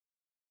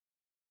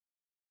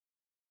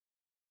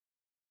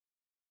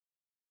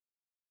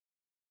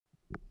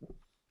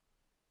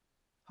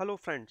Hello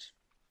friends,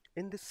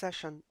 in this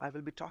session I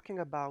will be talking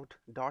about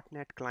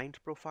 .NET Client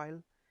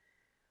Profile.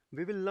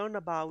 We will learn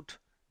about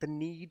the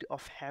need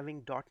of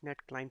having .NET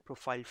Client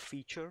Profile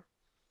feature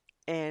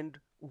and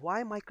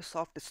why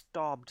Microsoft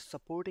stopped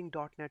supporting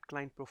 .NET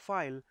Client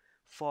Profile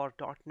for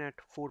 .NET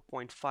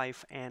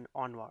 4.5 and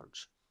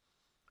onwards.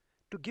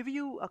 To give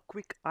you a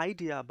quick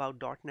idea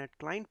about .NET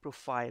Client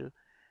Profile,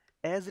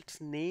 as its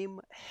name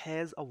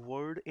has a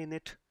word in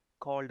it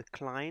called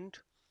client,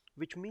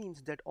 which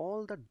means that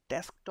all the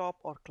desktop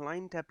or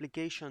client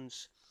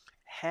applications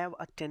have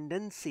a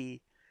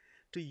tendency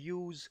to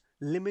use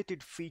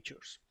limited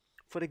features.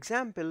 For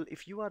example,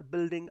 if you are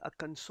building a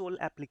console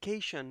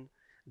application,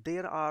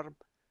 there are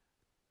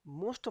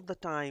most of the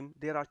time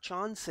there are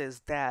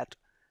chances that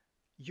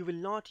you will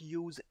not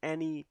use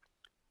any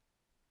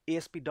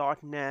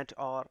ASP.NET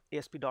or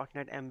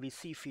ASP.NET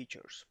MVC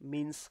features,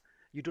 means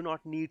you do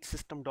not need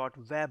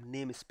system.web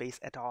namespace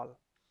at all.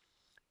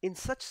 In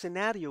such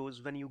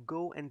scenarios, when you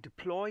go and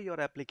deploy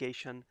your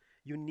application,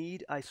 you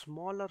need a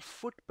smaller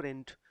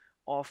footprint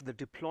of the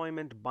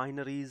deployment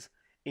binaries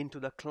into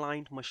the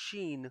client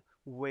machine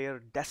where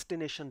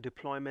destination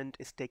deployment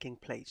is taking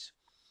place.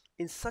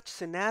 In such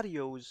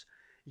scenarios,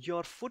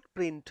 your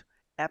footprint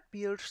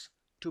appears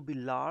to be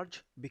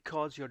large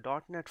because your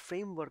 .NET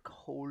framework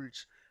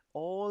holds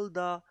all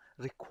the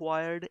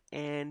required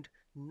and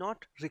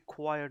not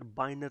required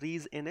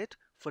binaries in it,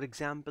 for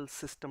example,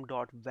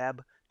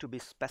 system.web to be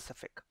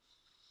specific.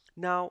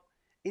 Now,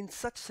 in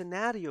such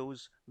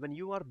scenarios, when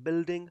you are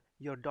building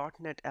your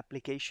 .NET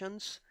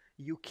applications,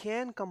 you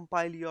can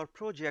compile your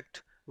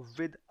project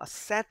with a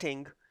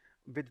setting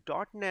with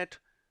 .NET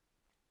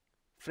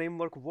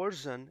framework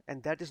version,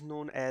 and that is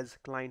known as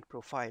client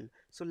profile.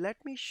 So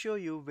let me show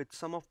you with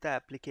some of the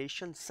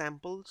application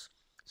samples.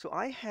 So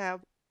I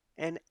have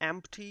an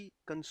empty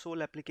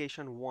console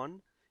application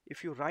 1.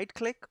 If you right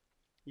click,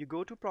 you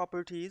go to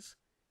properties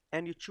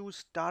and you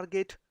choose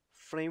target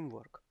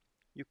framework.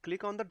 You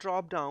click on the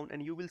drop down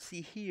and you will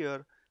see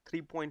here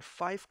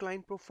 3.5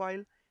 client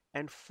profile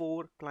and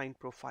 4 client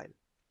profile.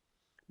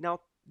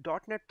 Now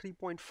 .NET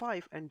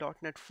 3.5 and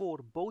 .NET 4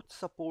 both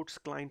supports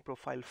client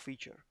profile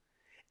feature.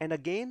 And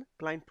again,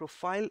 client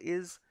profile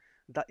is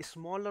the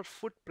smaller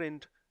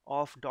footprint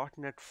of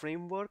 .NET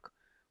framework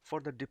for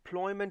the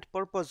deployment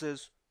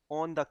purposes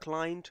on the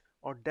client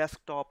or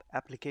desktop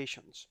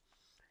applications.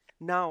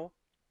 Now,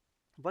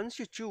 once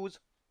you choose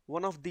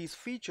one of these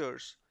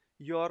features,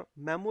 your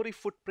memory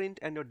footprint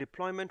and your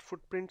deployment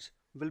footprints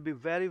will be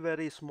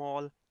very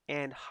small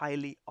and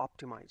highly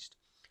optimized.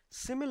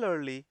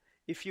 Similarly,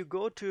 if you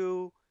go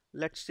to,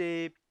 let's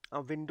say, a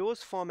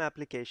Windows Form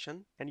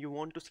application and you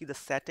want to see the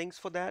settings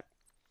for that,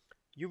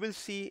 you will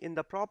see in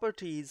the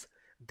properties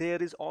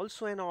there is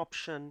also an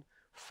option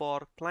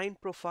for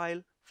client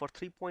profile for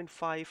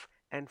 3.5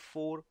 and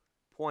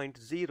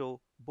 4.0.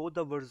 Both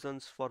the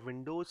versions for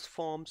Windows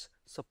Forms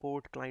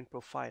support client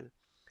profile.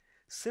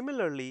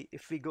 Similarly,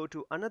 if we go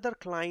to another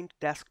client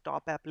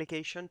desktop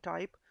application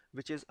type,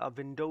 which is a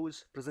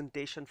Windows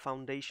Presentation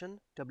Foundation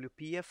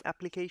WPF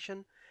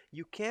application,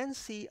 you can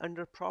see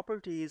under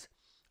properties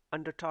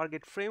under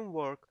target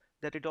framework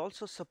that it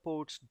also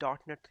supports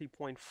 .NET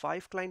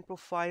 3.5 client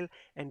profile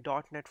and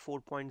 .NET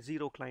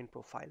 4.0 client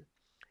profile.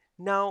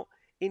 Now,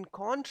 in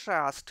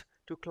contrast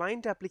to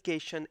client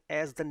application,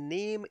 as the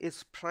name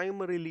is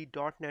primarily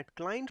 .NET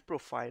client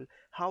profile,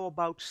 how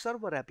about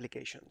server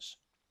applications?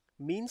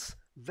 Means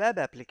web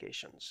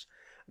applications.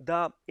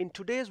 In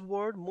today's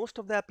world, most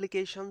of the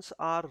applications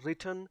are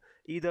written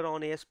either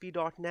on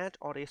ASP.NET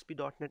or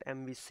ASP.NET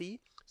MVC.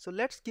 So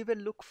let's give a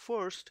look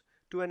first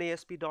to an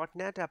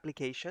ASP.NET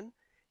application,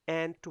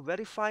 and to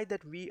verify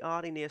that we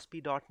are in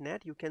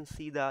ASP.NET, you can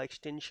see the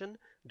extension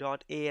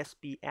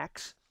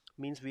 .aspx,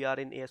 means we are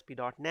in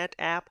ASP.NET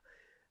app.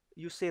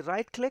 You say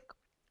right click,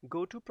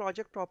 go to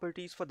project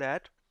properties for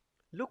that,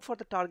 look for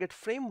the target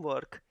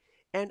framework,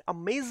 and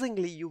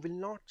amazingly you will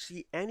not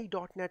see any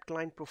 .NET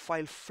client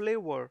profile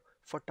flavor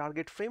for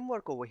target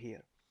framework over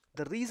here.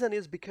 The reason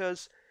is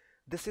because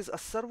this is a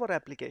server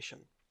application,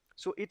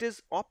 so it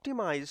is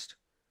optimized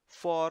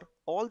for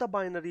all the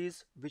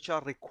binaries which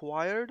are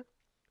required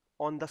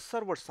on the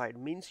server side,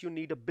 means you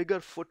need a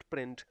bigger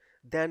footprint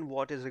than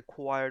what is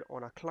required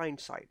on a client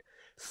side.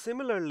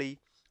 Similarly,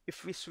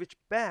 if we switch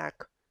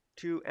back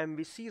to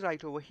MVC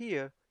right over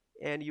here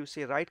and you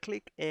say right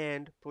click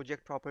and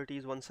project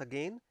properties once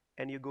again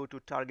and you go to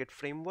target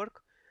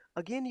framework,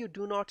 again you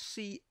do not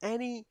see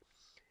any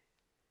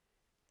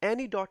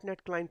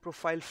 .NET client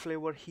profile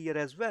flavor here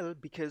as well,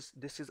 because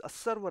this is a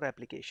server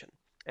application,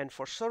 and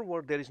for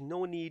server there is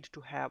no need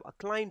to have a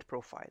client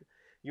profile.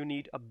 You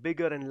need a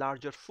bigger and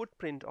larger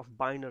footprint of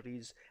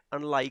binaries,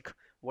 unlike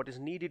what is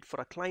needed for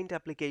a client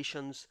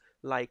applications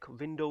like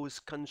Windows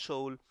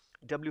Console,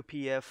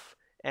 WPF,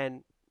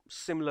 and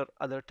similar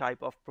other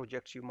type of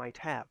projects you might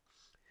have.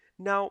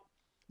 Now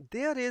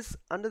there is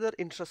another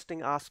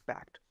interesting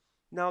aspect.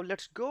 Now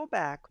let's go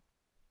back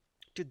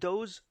to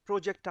those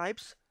project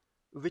types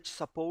which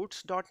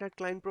supports .NET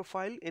Client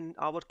Profile. In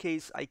our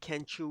case, I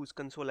can choose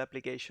console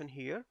application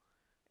here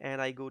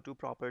and I go to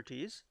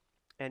properties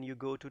and you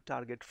go to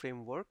target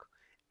framework.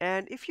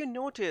 And if you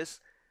notice,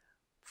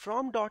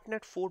 from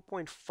 .NET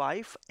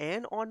 4.5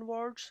 and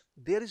onwards,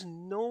 there is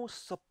no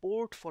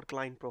support for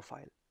client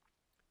profile.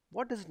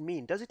 What does it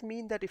mean? Does it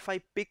mean that if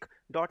I pick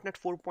 .NET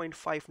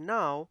 4.5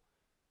 now,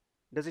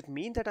 does it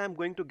mean that I'm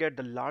going to get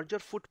the larger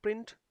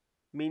footprint?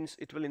 Means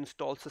it will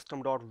install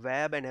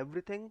system.web and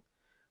everything,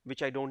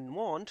 which I don't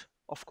want,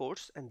 of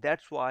course, and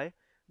that's why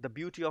the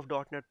beauty of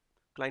 .NET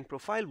Client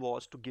Profile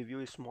was to give you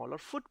a smaller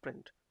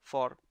footprint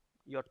for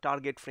your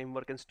target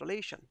framework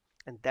installation.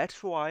 And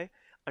that's why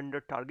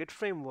under target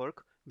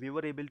framework, we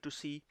were able to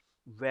see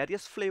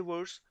various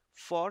flavors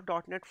for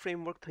 .NET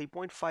Framework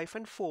 3.5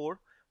 and 4.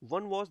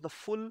 One was the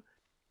full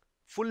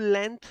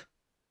length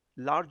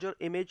larger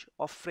image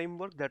of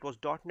framework, that was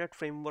 .NET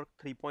Framework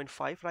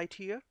 3.5 right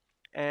here,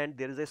 and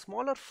there is a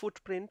smaller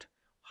footprint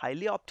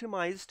highly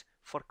optimized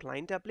for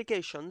client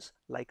applications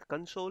like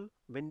console,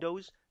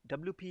 Windows,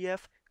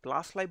 WPF,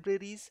 class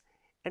libraries,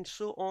 and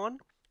so on,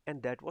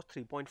 and that was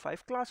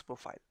 3.5 class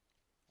profile,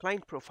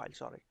 client profile,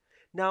 sorry.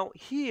 Now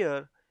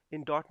here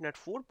in .NET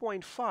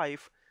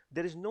 4.5,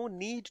 there is no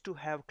need to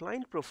have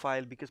client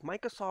profile because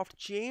Microsoft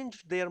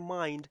changed their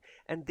mind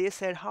and they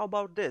said, how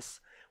about this?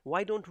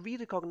 Why don't we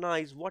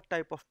recognize what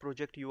type of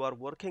project you are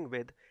working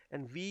with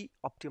and we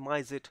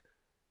optimize it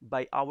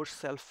by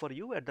ourselves for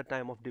you at the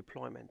time of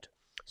deployment.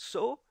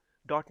 So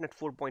 .NET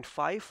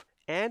 4.5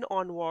 and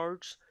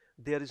onwards,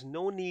 there is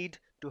no need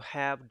to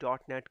have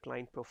 .NET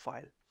client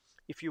profile.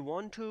 If you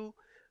want to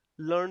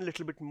learn a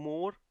little bit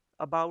more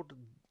about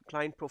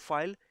client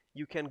profile,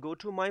 you can go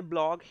to my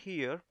blog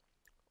here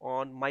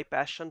on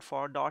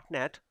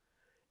MyPassionFor.NET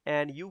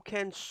and you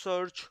can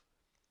search,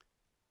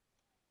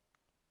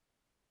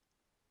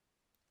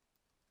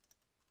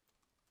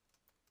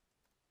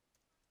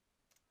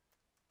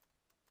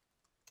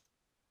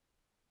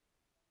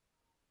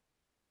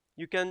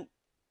 you can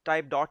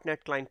type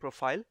 .NET client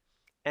profile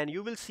and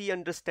you will see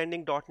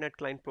understanding .NET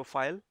client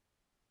profile,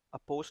 a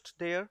post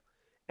there,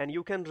 and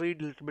you can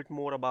read a little bit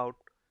more about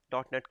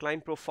 .NET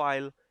client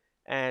profile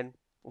and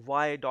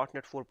why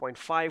 .NET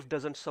 4.5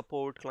 doesn't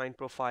support client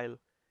profile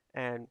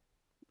and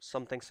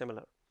something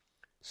similar.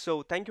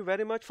 So thank you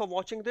very much for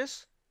watching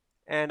this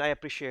and I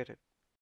appreciate it.